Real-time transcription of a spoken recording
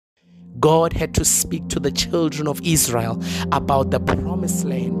God had to speak to the children of Israel about the promised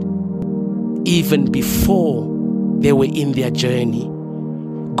land even before they were in their journey.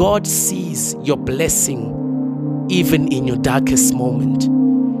 God sees your blessing even in your darkest moment.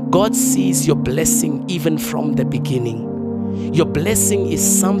 God sees your blessing even from the beginning. Your blessing is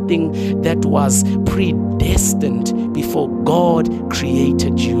something that was predestined before God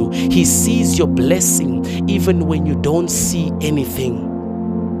created you. He sees your blessing even when you don't see anything.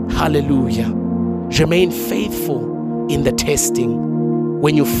 Hallelujah. Remain faithful in the testing.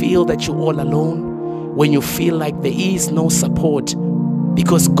 When you feel that you're all alone, when you feel like there is no support,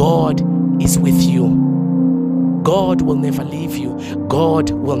 because God is with you. God will never leave you. God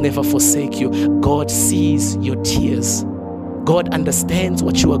will never forsake you. God sees your tears. God understands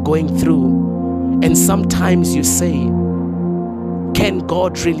what you are going through. And sometimes you say, can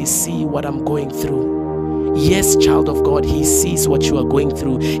God really see what I'm going through? Yes, child of God, He sees what you are going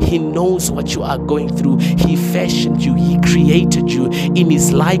through. He knows what you are going through. He fashioned you. He created you in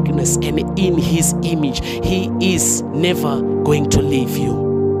His likeness and in His image. He is never going to leave you.